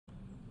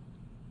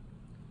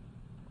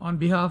On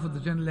behalf of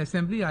the General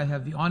Assembly, I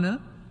have the honor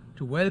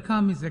to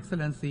welcome His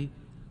Excellency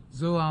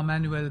João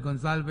Manuel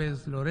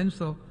Gonçalves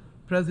Lourenço,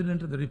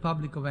 President of the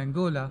Republic of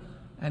Angola,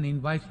 and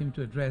invite him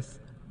to address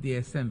the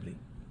Assembly.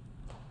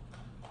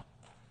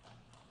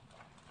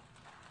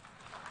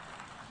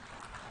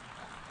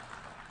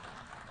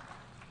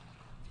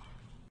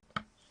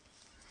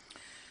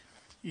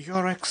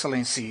 Your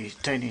Excellency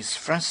Denis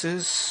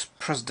Francis,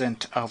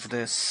 President of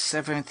the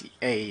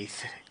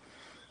 78th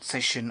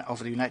Session of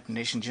the United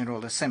Nations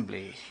General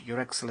Assembly,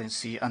 Your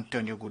Excellency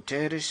Antonio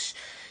Guterres,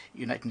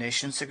 United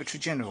Nations Secretary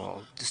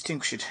General,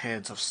 distinguished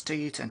heads of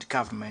state and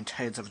government,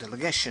 heads of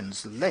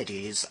delegations,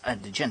 ladies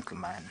and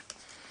gentlemen.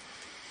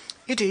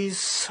 It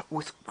is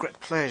with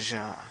great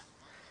pleasure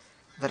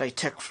that I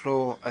take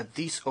floor at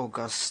this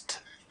August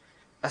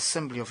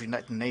Assembly of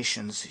United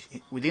Nations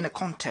within a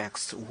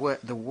context where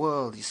the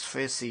world is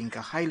facing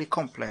a highly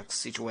complex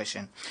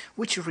situation,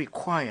 which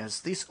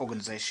requires this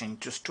organization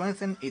to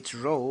strengthen its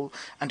role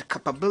and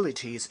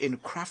capabilities in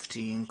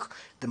crafting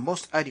the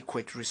most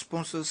adequate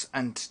responses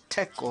and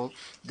tackle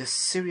the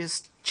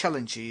serious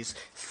challenges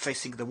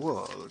facing the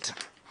world.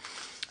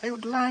 I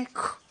would like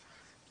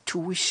to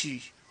wish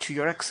you, to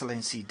Your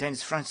Excellency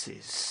Denis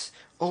Francis,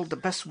 all the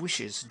best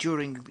wishes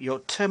during your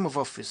term of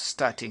office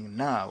starting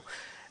now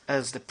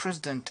as the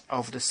President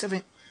of the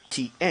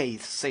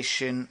 78th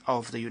Session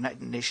of the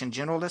United Nations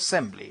General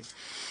Assembly.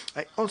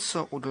 I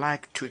also would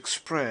like to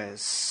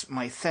express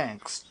my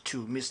thanks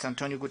to Mr.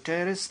 Antonio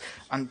Guterres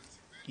and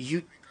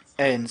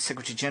UN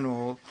Secretary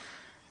General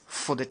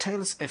for the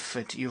tireless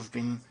effort you've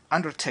been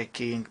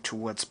undertaking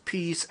towards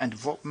peace and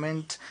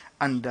development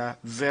under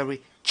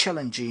very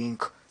challenging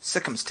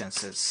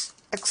circumstances.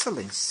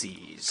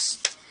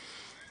 Excellencies,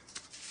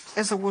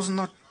 as I was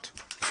not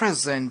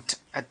present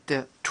at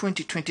the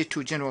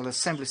 2022 General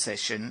Assembly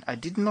session, I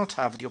did not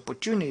have the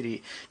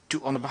opportunity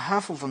to, on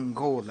behalf of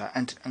Angola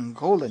and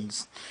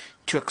Angolans,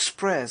 to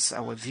express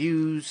our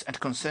views and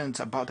concerns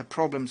about the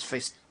problems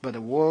faced by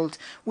the world,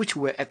 which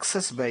were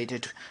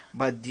exacerbated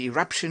by the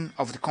eruption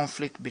of the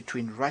conflict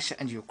between Russia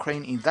and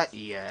Ukraine in that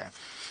year.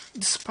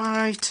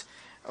 Despite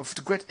of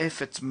the great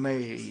efforts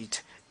made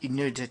in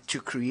order to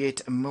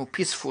create a more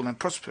peaceful and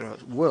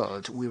prosperous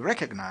world, we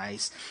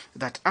recognize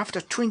that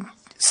after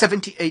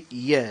 78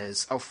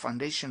 years of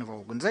foundation of our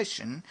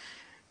organization,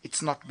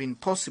 it's not been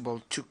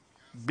possible to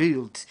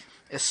build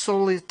a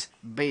solid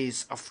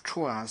base of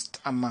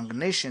trust among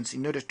nations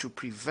in order to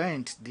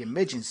prevent the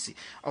emergence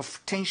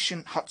of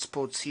tension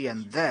hotspots here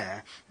and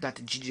there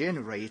that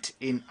degenerate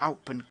in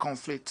open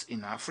conflicts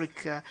in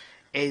Africa,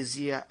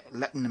 Asia,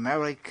 Latin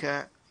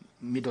America,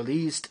 Middle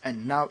East,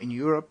 and now in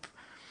Europe,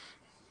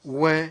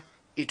 where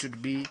it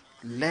would be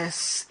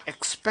less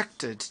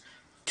expected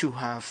to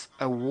have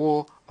a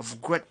war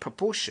of great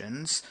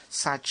proportions,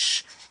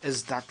 such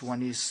as that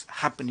one is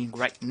happening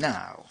right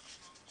now.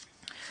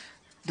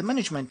 The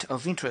management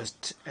of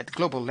interest at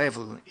global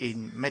level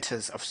in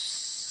matters of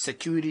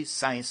security,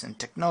 science and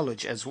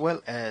technology, as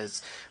well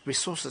as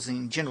resources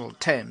in general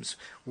terms,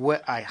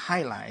 where I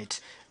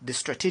highlight the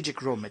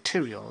strategic raw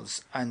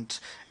materials and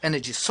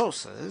energy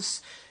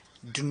sources,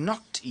 do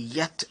not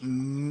yet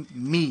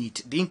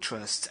meet the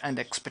interests and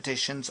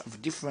expectations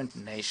of different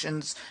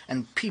nations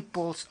and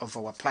peoples of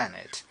our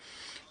planet.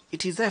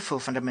 It is therefore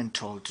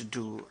fundamental to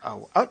do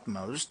our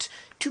utmost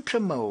to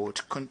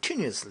promote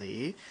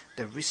continuously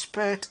the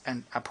respect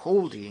and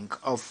upholding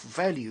of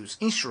values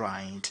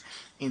enshrined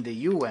in the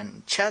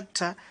UN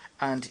Charter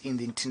and in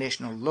the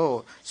international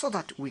law, so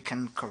that we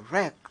can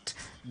correct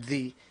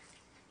the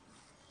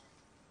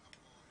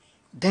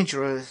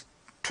dangerous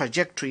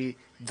trajectory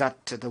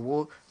that the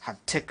war had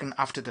taken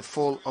after the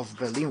fall of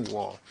Berlin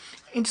Wall.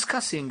 In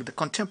discussing the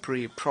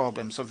contemporary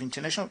problems of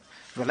international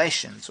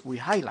relations, we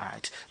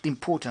highlight the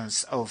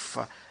importance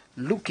of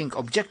looking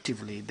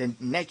objectively the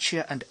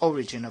nature and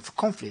origin of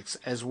conflicts,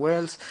 as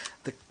well as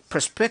the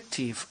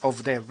perspective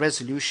of their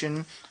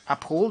resolution,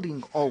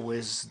 upholding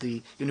always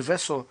the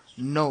universal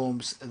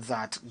norms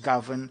that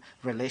govern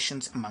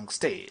relations among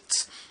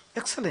states.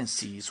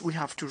 Excellencies, we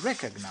have to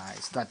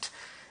recognize that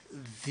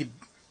the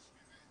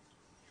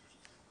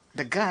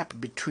gap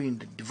between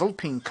the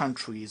developing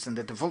countries and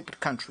the developed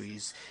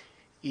countries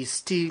is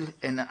still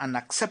an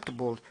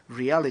unacceptable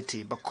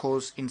reality,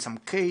 because in some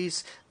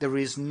cases there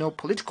is no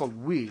political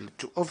will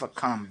to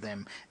overcome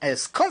them.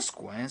 As a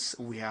consequence,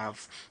 we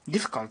have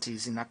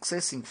difficulties in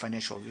accessing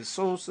financial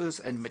resources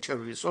and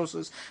material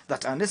resources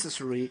that are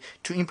necessary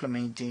to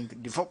implementing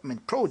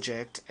development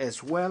projects,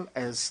 as well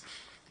as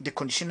the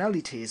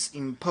conditionalities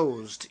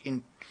imposed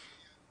in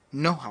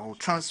know-how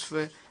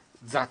transfer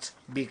that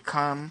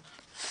become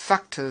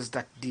factors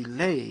that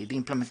delay the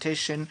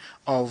implementation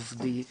of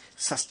the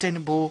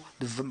sustainable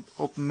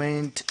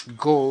development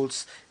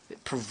goals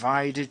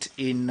provided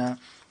in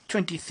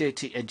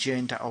 2030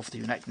 agenda of the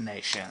United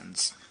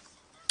Nations.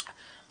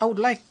 I would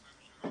like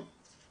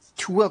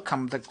to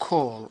welcome the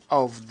call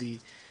of the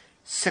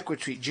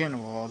Secretary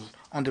General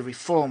on the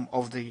reform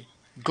of the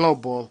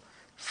global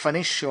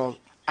financial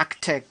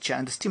architecture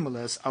and the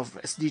stimulus of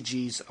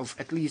SDGs of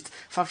at least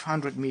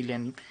 500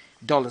 million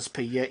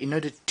per year in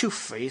order to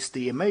face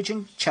the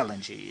emerging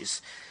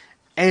challenges,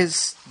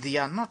 as they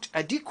are not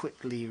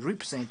adequately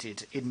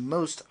represented in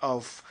most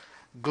of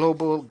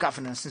global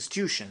governance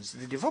institutions.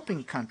 The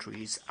developing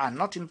countries are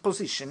not in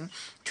position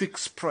to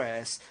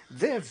express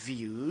their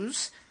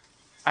views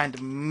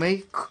and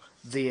make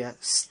their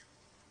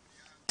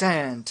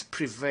stand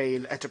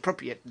prevail at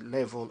appropriate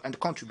level and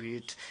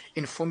contribute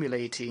in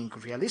formulating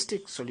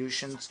realistic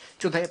solutions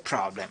to their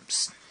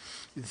problems.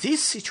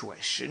 This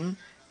situation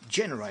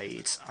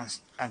generates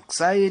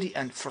anxiety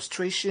and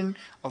frustration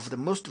of the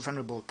most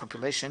vulnerable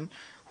population,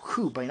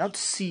 who, by not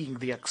seeing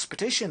their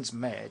expectations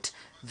met,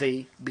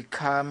 they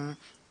become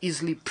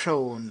easily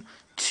prone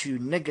to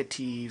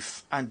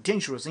negative and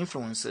dangerous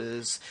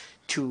influences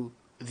to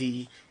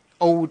the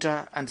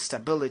order and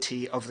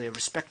stability of their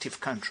respective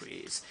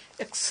countries.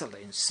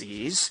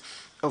 Excellencies,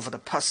 over the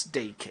past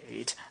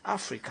decade,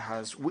 Africa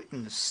has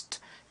witnessed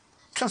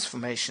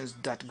transformations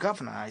that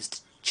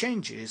galvanized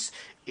changes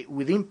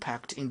with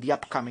impact in the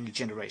upcoming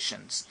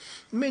generations.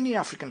 Many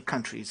African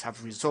countries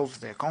have resolved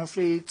their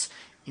conflicts,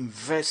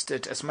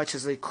 invested as much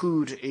as they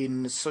could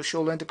in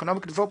social and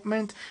economic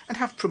development, and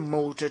have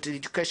promoted the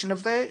education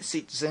of their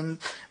citizens,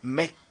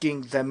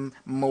 making them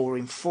more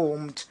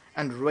informed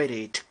and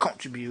ready to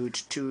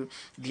contribute to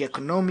the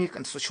economic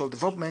and social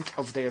development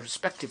of their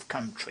respective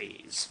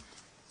countries.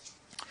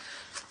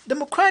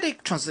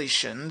 Democratic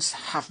transitions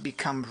have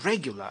become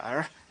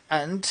regular,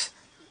 and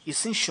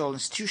essential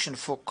institutions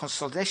for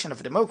consolidation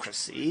of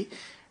democracy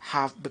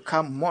have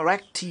become more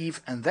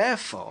active and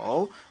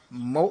therefore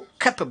more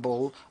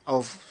capable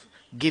of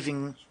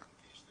giving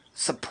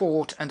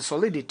support and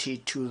solidity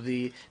to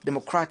the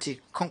democratic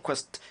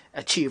conquest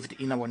achieved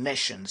in our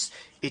nations.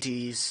 It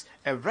is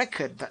a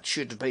record that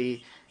should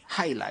be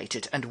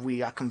highlighted, and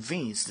we are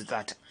convinced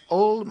that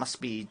all must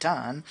be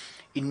done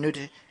in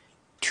order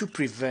to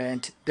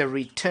prevent the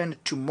return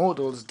to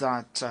models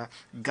that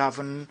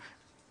govern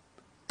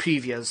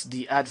previous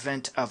the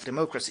advent of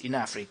democracy in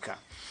Africa.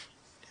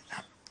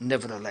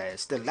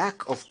 Nevertheless, the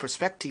lack of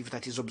perspective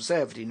that is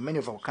observed in many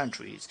of our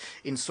countries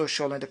in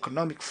social and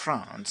economic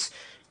fronts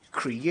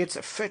creates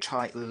a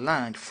fertile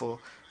land for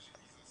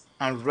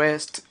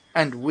unrest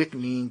and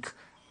weakening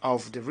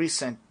of the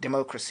recent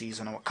democracies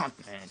on our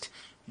continent.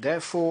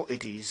 Therefore,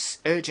 it is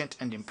urgent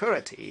and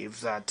imperative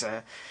that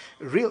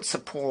real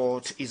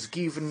support is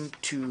given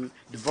to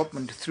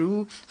development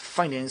through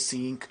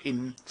financing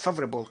in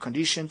favorable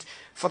conditions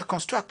for the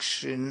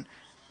construction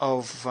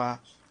of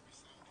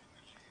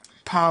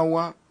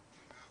power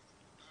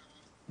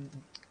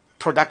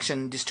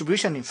production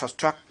distribution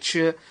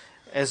infrastructure,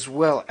 as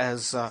well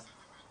as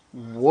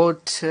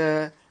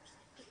water,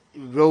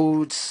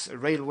 roads,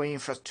 railway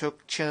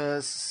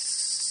infrastructures,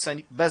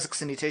 basic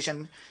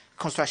sanitation,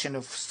 construction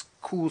of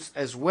schools,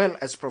 as well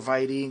as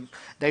providing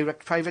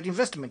direct private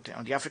investment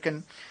on the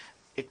African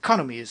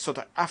economy so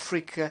that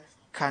Africa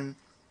can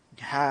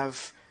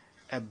have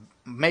a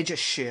major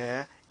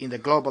share in the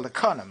global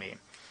economy.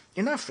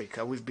 In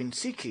Africa, we've been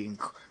seeking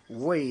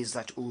ways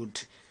that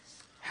would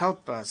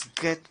help us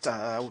get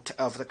out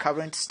of the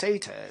current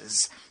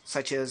status,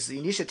 such as the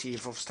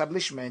initiative of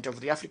establishment of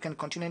the African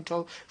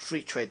Continental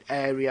Free Trade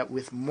Area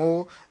with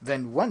more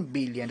than 1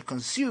 billion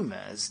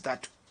consumers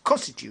that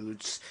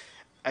constitutes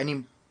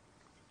an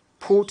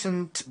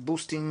important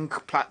boosting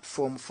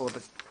platform for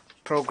the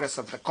progress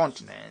of the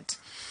continent.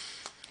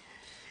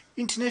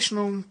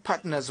 International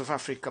partners of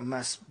Africa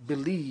must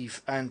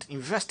believe and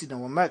invest in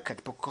our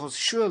market, because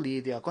surely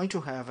they are going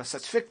to have a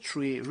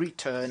satisfactory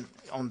return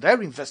on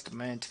their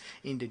investment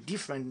in the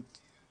different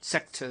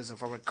sectors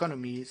of our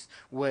economies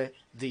where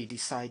they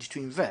decide to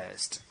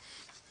invest.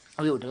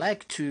 We would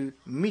like to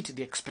meet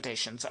the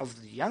expectations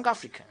of the young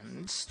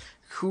Africans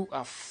who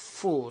are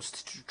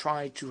forced to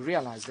try to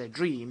realize their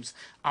dreams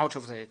out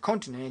of the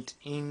continent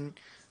in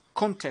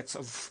contexts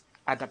of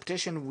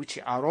adaptation which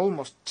are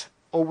almost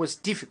always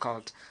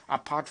difficult,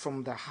 apart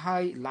from the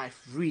high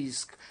life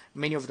risk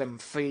many of them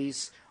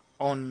face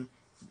on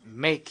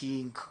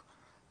making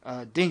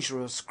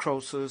dangerous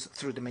crosses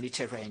through the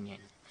Mediterranean.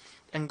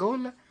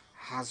 Angola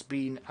has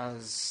been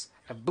as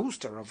a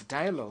booster of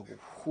dialogue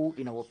who,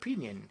 in our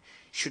opinion,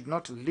 should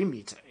not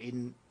limit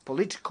in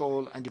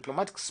political and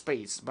diplomatic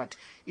space, but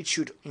it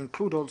should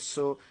include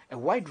also a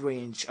wide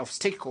range of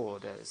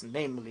stakeholders,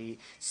 namely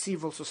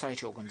civil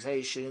society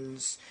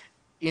organizations,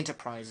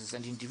 enterprises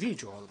and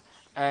individuals,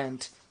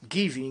 and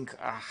giving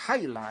a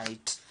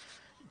highlight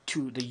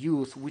to the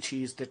youth, which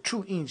is the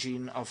true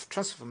engine of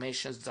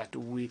transformations that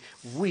we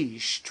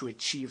wish to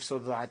achieve so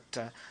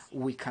that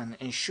we can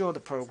ensure the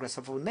progress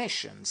of our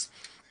nations.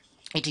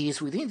 It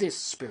is within this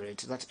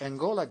spirit that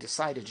Angola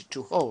decided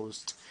to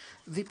host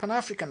the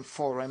Pan-African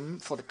Forum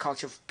for the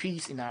Culture of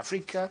Peace in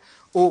Africa,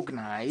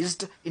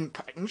 organized in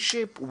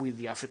partnership with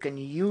the African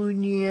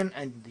Union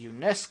and the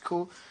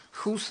UNESCO,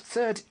 whose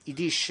third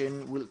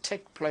edition will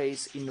take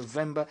place in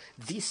November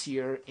this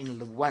year in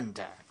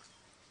Luanda.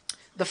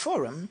 The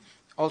forum,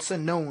 also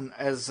known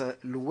as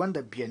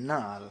Luanda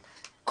Biennale,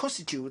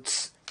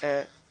 constitutes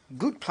a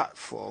good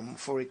platform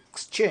for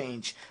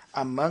exchange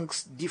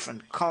amongst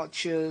different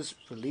cultures,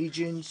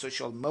 religions,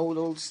 social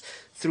models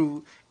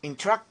through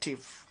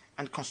interactive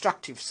and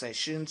constructive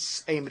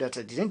sessions aimed at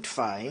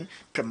identifying,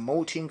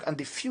 promoting, and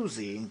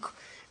diffusing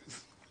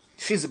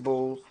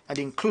feasible and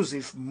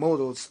inclusive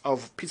models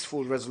of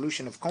peaceful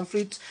resolution of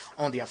conflict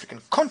on the African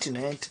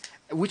continent,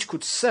 which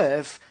could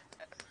serve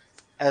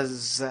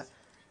as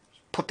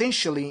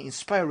potentially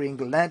inspiring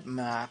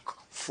landmark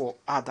for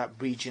other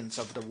regions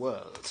of the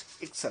world.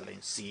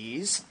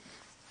 Excellencies,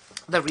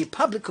 the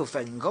Republic of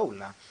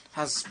Angola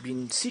has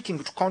been seeking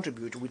to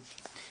contribute with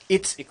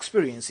its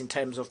experience in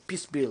terms of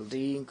peace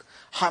building,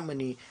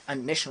 harmony,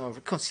 and national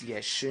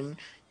reconciliation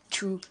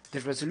to the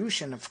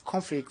resolution of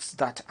conflicts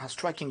that are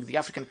striking the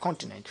African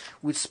continent,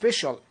 with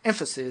special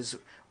emphasis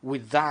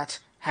with that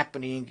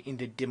happening in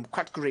the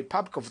Democratic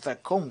Republic of the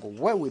Congo,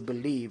 where we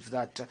believe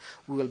that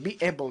we will be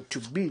able to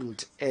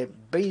build a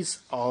base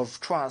of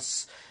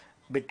trust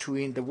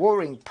between the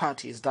warring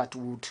parties that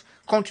would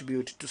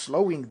contribute to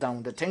slowing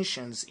down the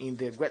tensions in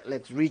the Great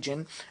Lakes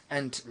region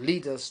and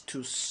lead us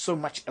to so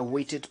much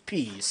awaited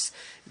peace.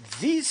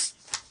 These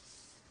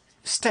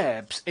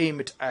steps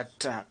aimed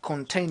at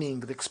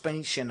containing the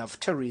expansion of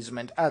terrorism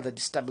and other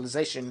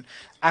destabilization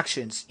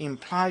actions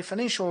imply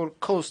financial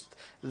costs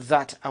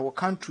that our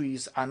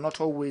countries are not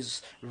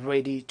always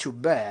ready to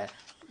bear.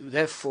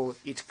 Therefore,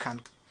 it can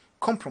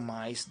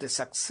compromise the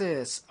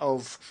success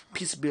of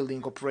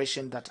peace-building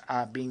operations that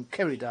are being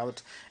carried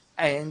out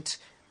and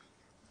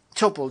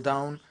topple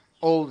down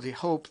all the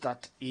hope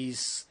that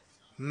is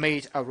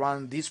made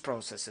around these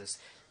processes.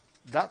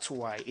 That's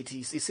why it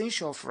is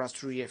essential for us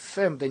to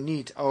reaffirm the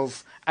need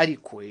of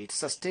adequate,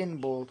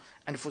 sustainable,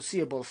 and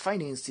foreseeable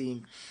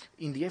financing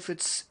in the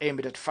efforts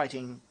aimed at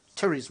fighting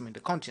terrorism in the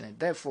continent.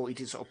 Therefore, it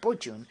is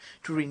opportune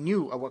to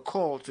renew our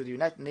call to the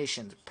United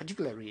Nations,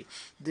 particularly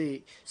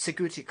the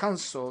Security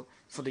Council,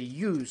 for the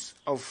use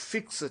of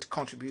fixed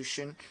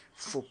contribution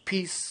for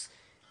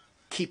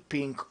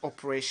peacekeeping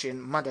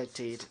operation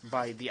mandated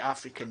by the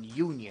African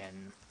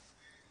Union.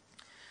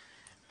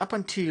 Up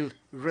until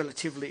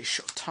relatively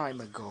short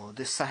time ago,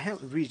 the Sahel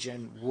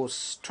region was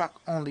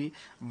struck only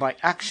by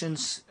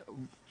actions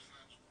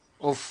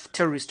of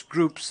terrorist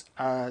groups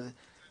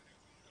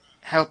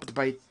helped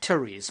by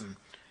terrorism,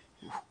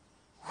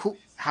 who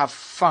have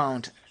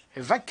found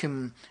a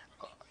vacuum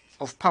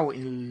of power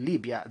in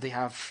Libya. They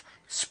have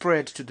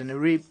spread to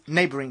the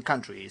neighboring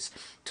countries.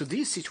 To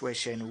this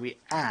situation we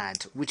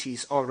add, which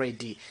is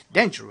already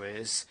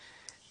dangerous,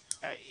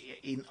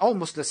 in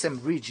almost the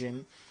same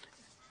region,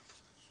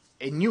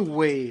 a new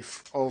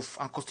wave of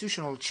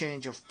unconstitutional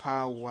change of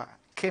power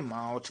came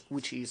out,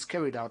 which is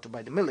carried out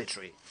by the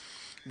military.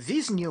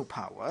 These new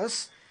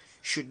powers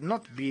should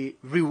not be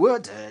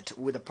rewarded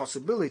with the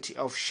possibility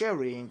of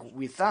sharing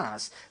with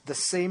us the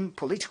same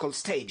political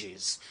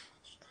stages.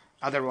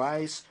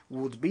 Otherwise,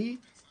 would be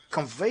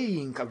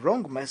conveying a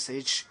wrong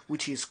message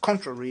which is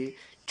contrary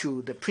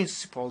to the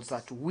principles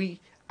that we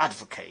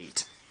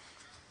advocate.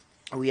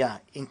 We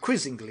are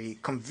increasingly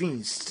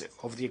convinced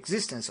of the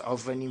existence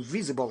of an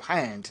invisible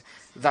hand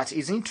that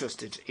is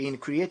interested in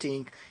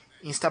creating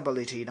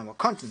instability in our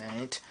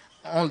continent,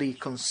 only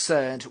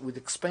concerned with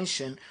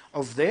expansion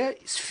of their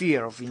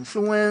sphere of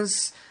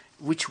influence,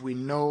 which we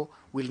know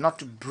will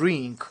not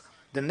bring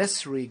the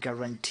necessary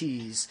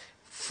guarantees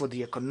for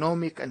the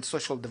economic and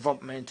social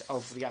development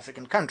of the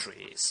African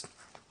countries.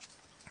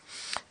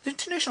 The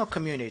international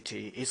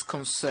community is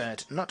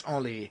concerned not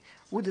only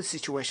with the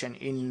situation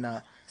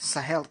in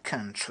Sahel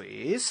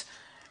countries,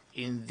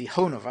 in the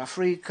Horn of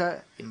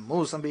Africa, in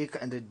Mozambique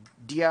and the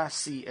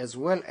DRC, as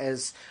well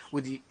as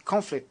with the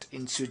conflict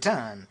in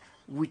Sudan,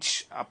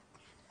 which,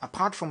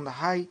 apart from the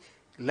high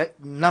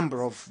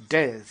number of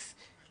deaths,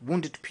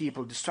 wounded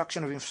people,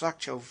 destruction of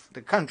infrastructure of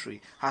the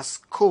country, has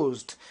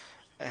caused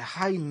a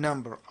high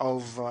number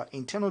of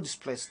internal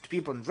displaced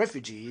people and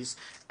refugees,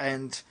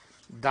 and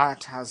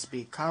that has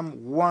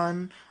become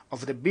one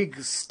of the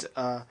biggest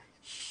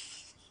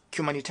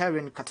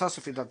humanitarian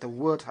catastrophe that the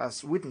world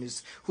has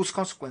witnessed, whose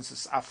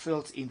consequences are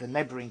felt in the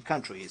neighboring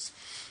countries.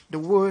 The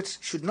world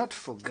should not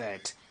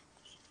forget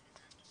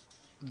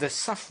the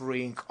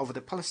suffering of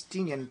the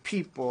Palestinian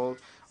people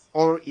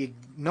or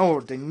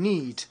ignore the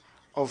need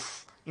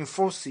of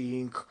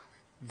enforcing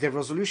the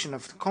resolution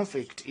of the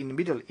conflict in the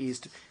Middle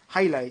East,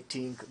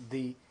 highlighting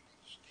the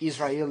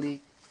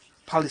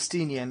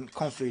Israeli-Palestinian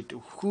conflict,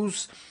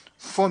 whose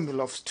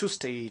formula of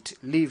two-state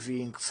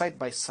living side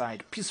by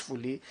side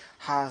peacefully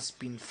has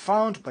been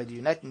found by the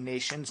United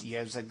Nations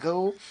years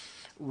ago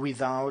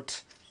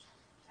without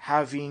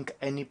having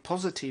any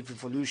positive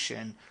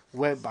evolution,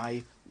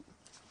 whereby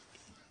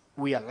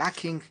we are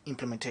lacking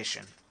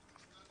implementation.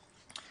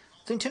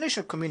 The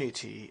international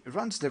community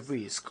runs the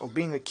risk of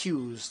being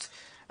accused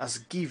as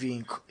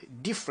giving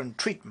different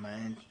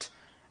treatment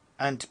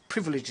and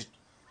privileged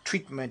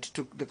treatment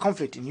to the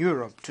conflict in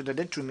Europe to the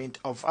detriment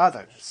of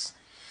others.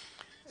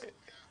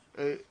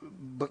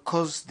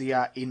 Because they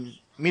are in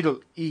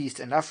Middle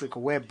East and Africa,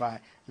 whereby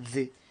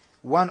the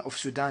one of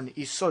Sudan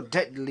is so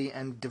deadly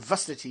and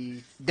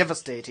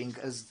devastating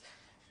as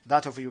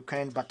that of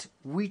Ukraine, but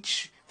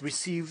which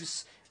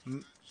receives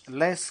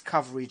less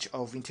coverage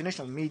of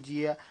international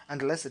media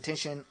and less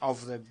attention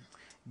of the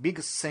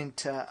biggest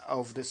center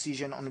of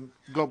decision on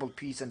global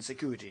peace and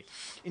security.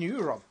 In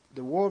Europe,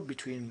 the war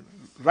between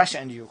Russia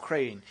and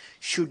Ukraine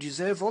should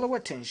deserve all our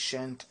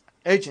attention,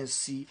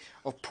 urgency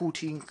of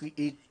putting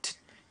it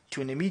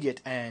to an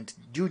immediate end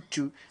due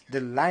to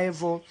the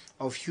level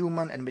of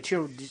human and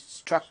material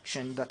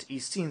destruction that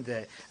is seen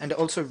there, and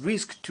also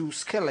risk to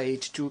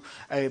escalate to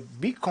a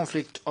big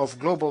conflict of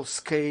global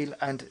scale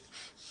and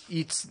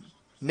its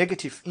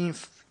negative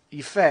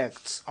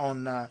effects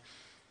on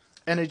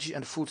energy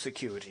and food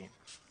security.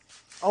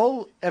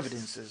 All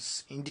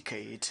evidences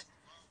indicate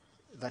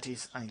that it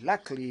is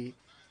unlikely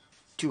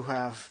to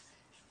have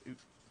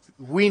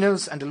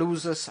winners and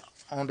losers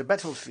on the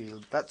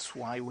battlefield. That's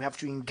why we have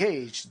to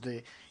engage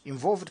the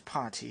involved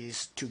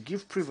parties to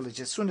give privilege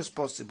as soon as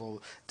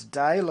possible to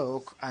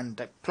dialogue and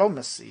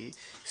diplomacy,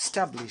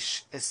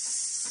 establish a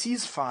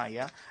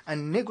ceasefire,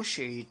 and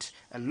negotiate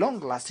a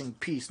long-lasting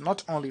peace,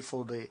 not only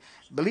for the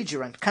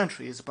belligerent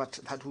countries, but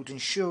that would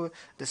ensure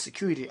the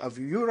security of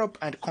Europe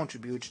and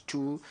contribute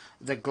to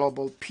the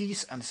global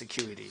peace and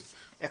security.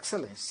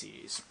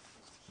 Excellencies,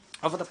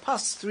 over the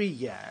past 3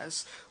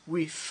 years,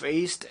 we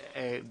faced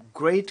a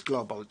great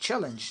global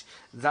challenge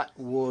that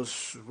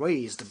was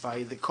raised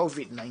by the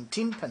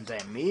COVID-19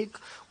 pandemic,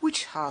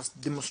 which has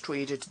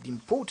demonstrated the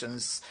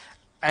importance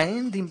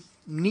and the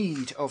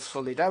need of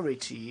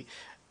solidarity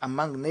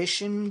among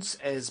nations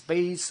as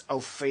base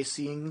of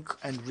facing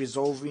and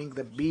resolving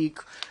the big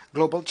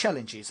global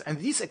challenges. And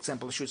this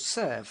example should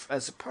serve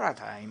as a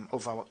paradigm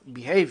of our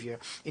behavior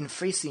in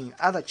facing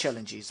other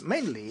challenges,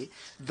 mainly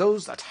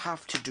those that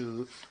have to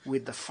do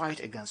with the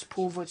fight against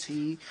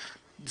poverty,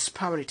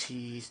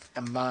 disparities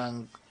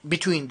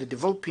between the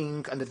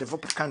developing and the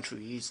developed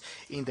countries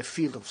in the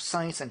field of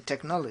science and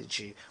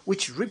technology,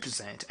 which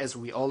represent, as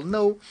we all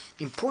know,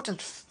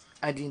 important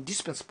and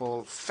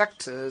indispensable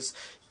factors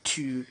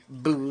to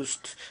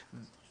boost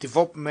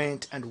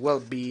development and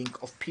well-being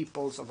of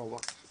peoples of our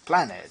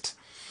planet.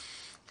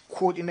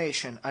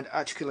 Coordination and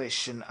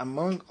articulation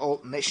among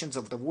all nations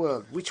of the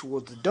world, which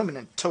was the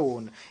dominant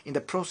tone in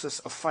the process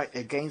of fight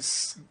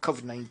against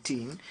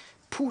COVID-19,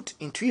 put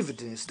into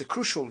evidence the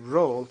crucial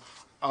role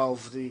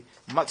of the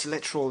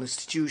multilateral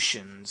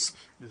institutions.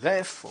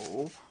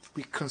 Therefore,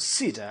 we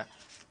consider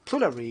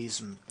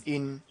pluralism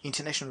in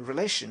international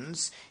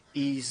relations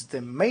is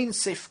the main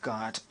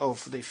safeguard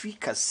of the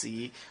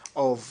efficacy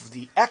of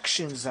the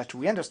actions that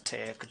we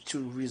undertake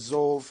to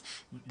resolve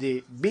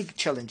the big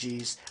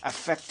challenges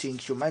affecting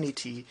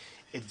humanity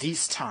at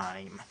this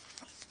time.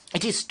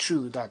 It is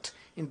true that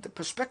in the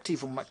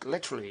perspective of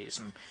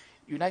multilateralism,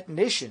 United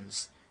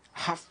Nations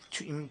have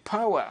to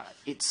empower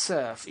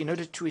itself in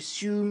order to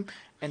assume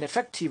an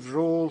effective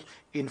role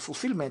in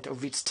fulfillment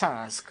of its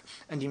task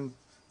and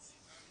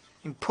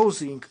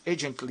imposing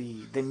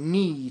urgently the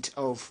need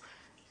of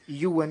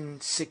UN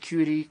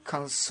Security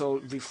Council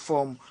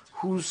reform,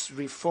 whose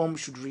reform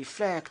should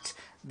reflect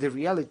the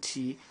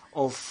reality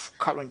of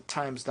current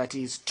times that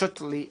is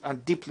totally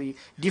and deeply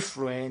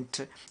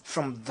different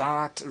from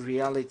that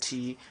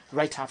reality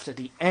right after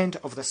the end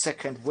of the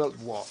Second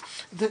World War.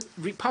 The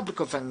Republic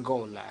of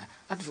Angola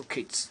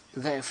advocates,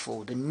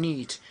 therefore, the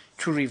need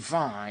to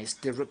revise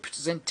the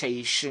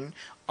representation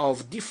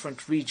of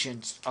different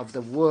regions of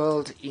the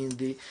world in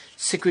the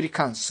Security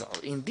Council.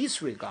 In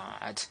this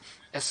regard,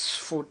 as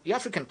for the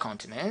African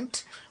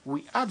continent,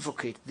 we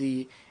advocate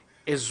the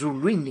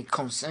Ezurini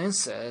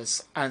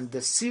Consensus and the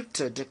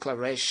Sirte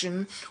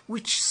Declaration,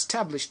 which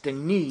established the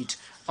need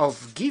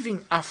of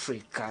giving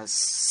Africa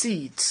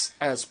seats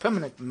as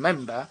permanent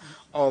member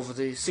of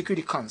the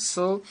Security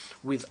Council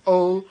with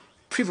all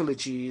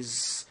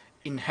privileges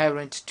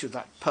inherent to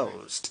that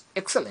post.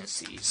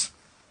 Excellencies,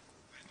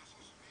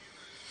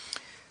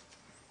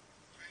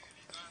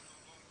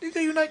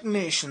 the United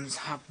Nations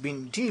have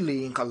been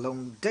dealing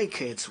along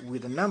decades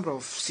with a number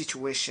of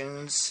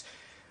situations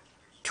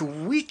to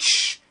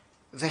which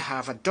they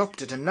have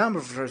adopted a number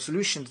of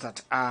resolutions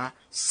that are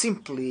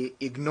simply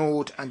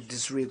ignored and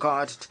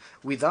disregarded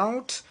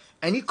without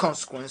any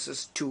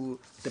consequences to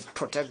the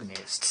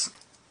protagonists.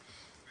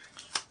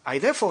 I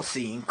therefore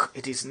think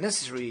it is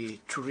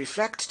necessary to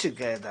reflect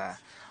together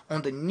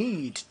on the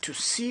need to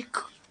seek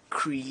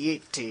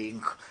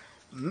creating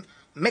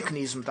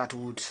mechanism that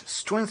would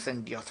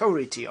strengthen the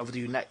authority of the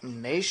United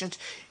Nations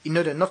in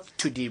order not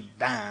to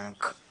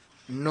debunk,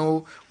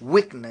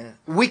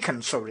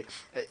 weaken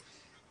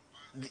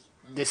the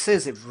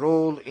decisive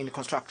role in the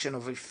construction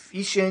of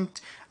efficient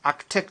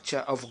architecture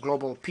of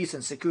global peace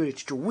and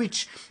security, to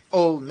which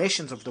all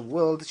nations of the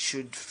world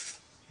should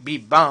be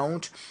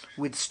bound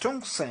with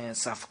strong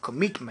sense of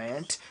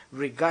commitment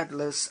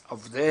regardless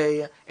of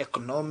their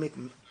economic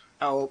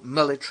or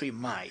military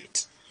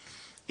might.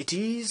 It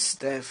is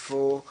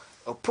therefore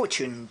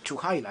opportune to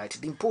highlight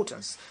the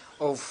importance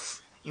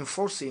of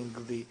enforcing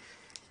the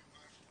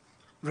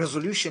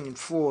resolution in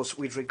force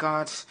with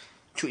regard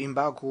to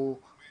embargo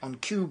on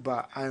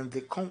Cuba and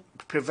the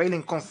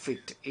prevailing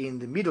conflict in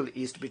the Middle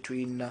East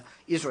between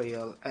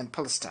Israel and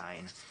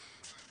Palestine.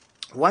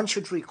 One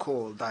should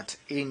recall that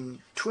in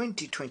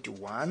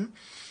 2021,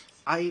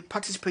 I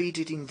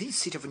participated in this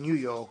city of New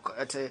York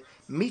at a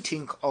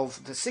meeting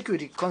of the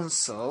Security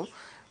Council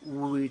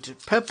with the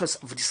purpose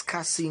of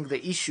discussing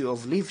the issue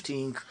of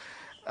lifting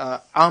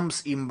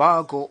arms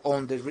embargo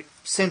on the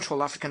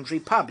Central African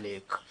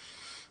Republic.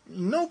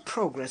 No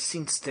progress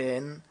since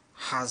then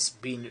has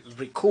been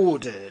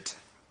recorded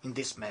in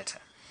this matter,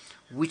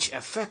 which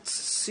affects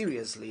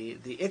seriously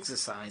the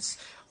exercise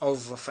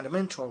of a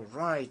fundamental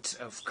right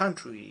of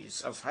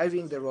countries of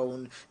having their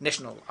own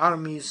national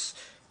armies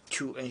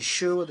to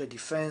ensure the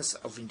defense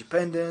of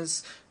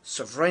independence,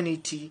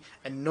 sovereignty,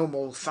 and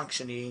normal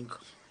functioning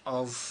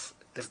of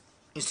the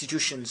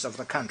institutions of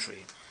the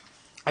country.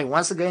 I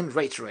once again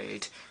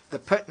reiterate the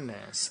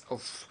pertinence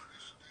of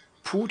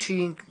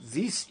putting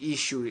this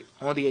issue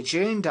on the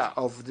agenda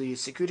of the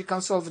Security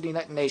Council of the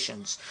United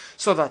Nations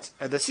so that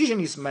a decision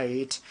is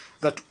made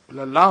that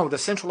will allow the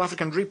Central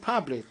African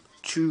Republic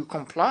to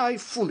comply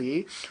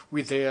fully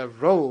with their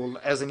role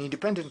as an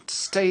independent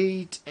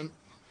state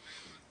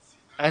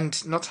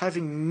and not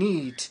having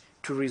need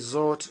to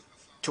resort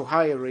to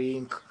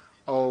hiring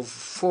of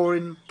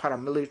foreign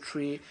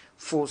paramilitary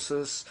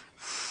forces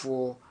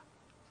for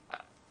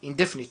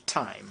indefinite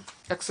time.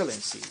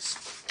 Excellencies,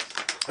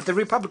 the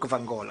Republic of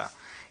Angola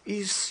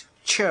is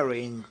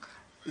chairing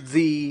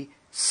the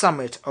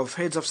Summit of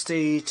Heads of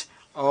State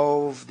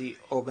of the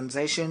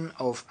Organization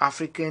of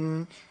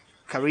African,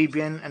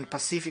 Caribbean and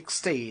Pacific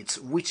States,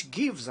 which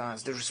gives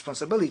us the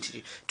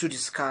responsibility to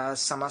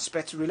discuss some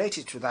aspects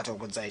related to that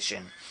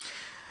organization.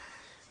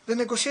 The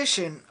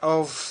negotiation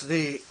of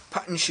the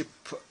partnership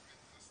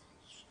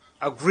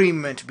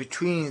agreement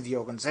between the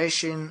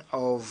Organization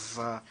of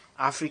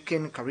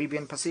African,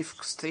 Caribbean,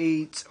 Pacific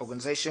States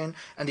Organization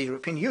and the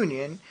European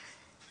Union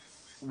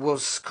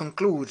was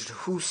concluded,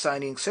 whose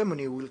signing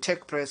ceremony will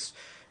take place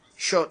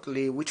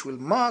shortly, which will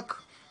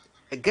mark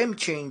a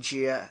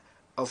game-changer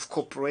of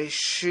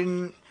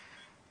cooperation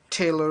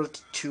tailored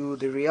to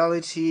the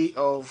reality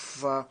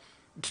of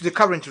to the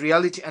current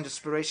reality and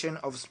aspiration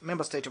of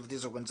member states of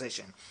this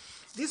organization.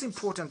 This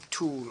important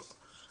tool,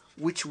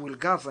 which will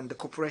govern the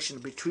cooperation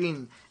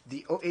between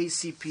the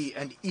OACP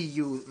and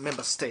EU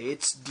member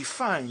states,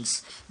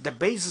 defines the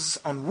basis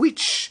on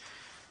which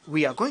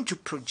we are going to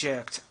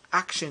project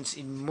actions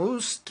in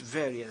most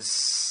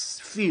various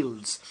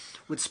fields,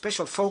 with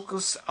special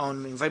focus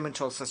on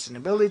environmental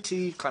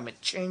sustainability, climate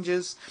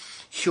changes,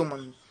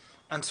 human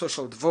and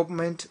social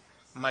development,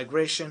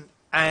 migration,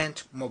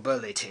 and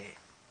mobility.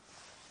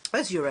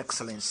 As Your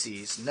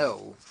Excellencies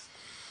know,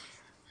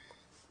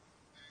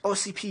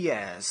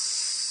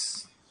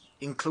 OCPS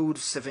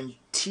includes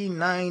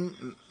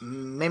 79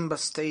 member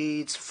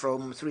states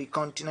from 3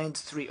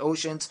 continents, 3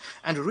 oceans,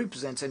 and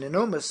represents an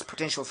enormous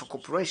potential for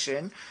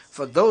cooperation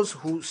for those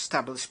who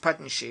establish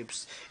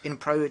partnerships in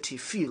priority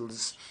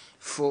fields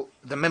for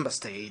the member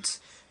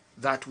states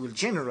that will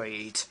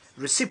generate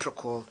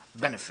reciprocal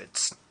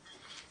benefits.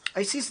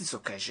 I seize this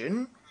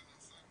occasion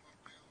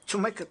to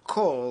make a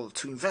call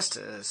to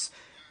investors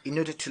in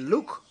order to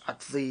look at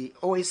the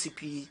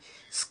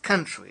OACP's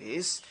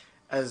countries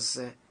as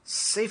a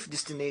safe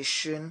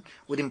destination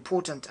with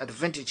important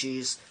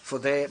advantages for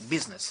their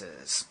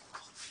businesses.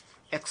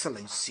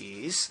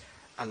 Excellencies,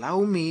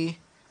 allow me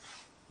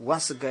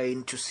once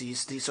again to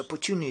seize this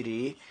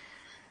opportunity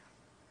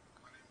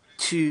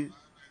to,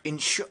 in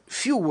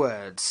few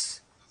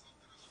words,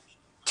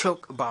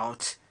 talk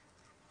about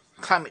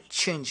climate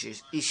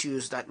change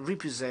issues that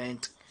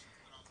represent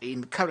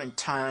in current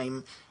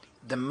time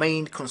the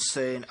main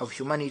concern of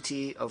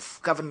humanity, of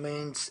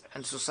governments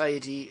and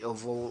society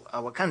of all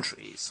our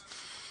countries.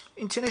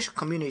 International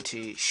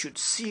community should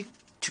seek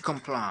to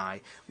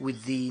comply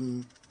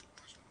within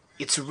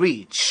its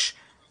reach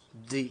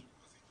the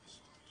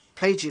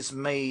pledges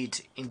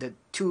made in the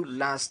 2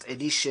 last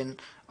edition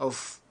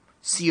of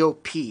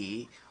COP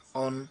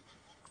on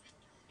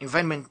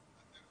environment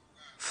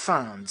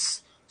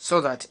funds,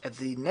 so that at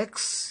the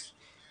next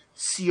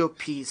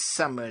COP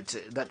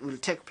summit that will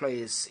take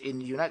place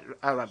in United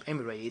Arab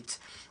Emirates,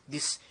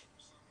 this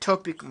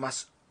topic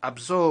must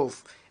absorb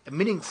a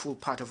meaningful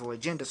part of our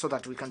agenda so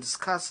that we can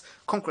discuss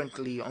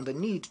concurrently on the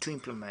need to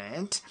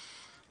implement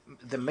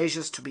the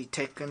measures to be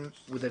taken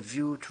with a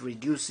view to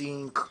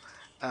reducing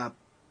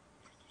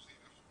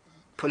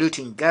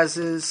polluting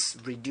gases,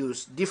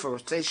 reduce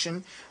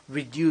deforestation,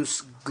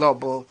 reduce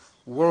global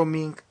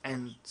warming,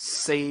 and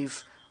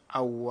save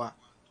our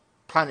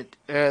planet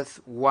Earth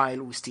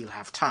while we still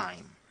have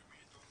time.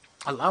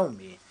 Allow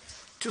me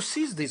to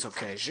seize this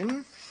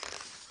occasion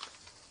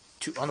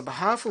to, on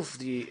behalf of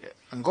the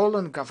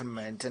Angolan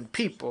government and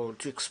people,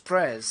 to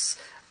express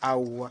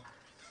our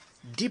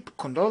deep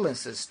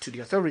condolences to the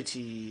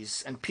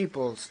authorities and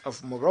peoples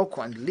of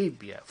Morocco and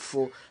Libya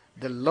for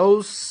the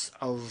loss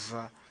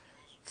of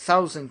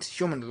thousand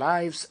human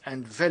lives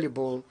and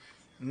valuable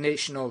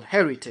national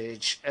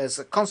heritage as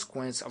a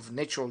consequence of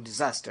natural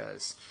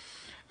disasters.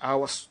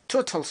 Our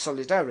total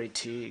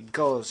solidarity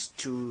goes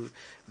to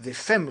the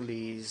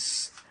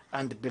families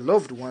and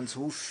beloved ones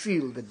who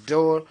feel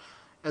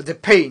the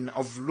pain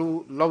of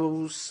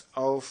loss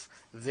of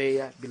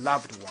their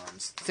beloved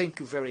ones.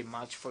 Thank you very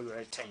much for your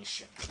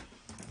attention.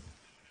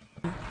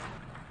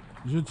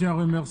 Je tiens à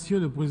remercier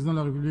le président de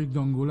la République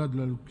d'Angola de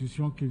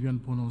l'allocution qu'il vient de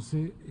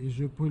prononcer et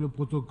je prie le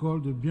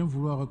protocole de bien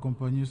vouloir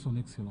accompagner son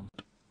Excellence.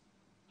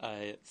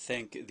 I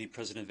thank the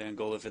President of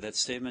Angola for that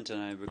statement,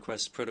 and I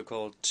request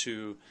protocol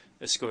to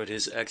escort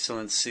His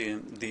Excellency.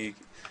 The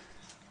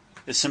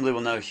Assembly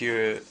will now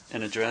hear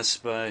an address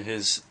by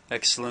His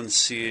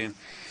Excellency.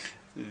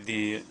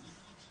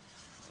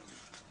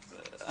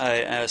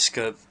 I ask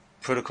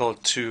protocol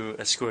to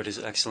escort His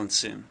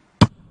Excellency.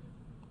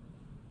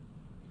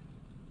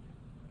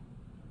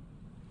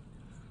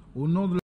 Au nom de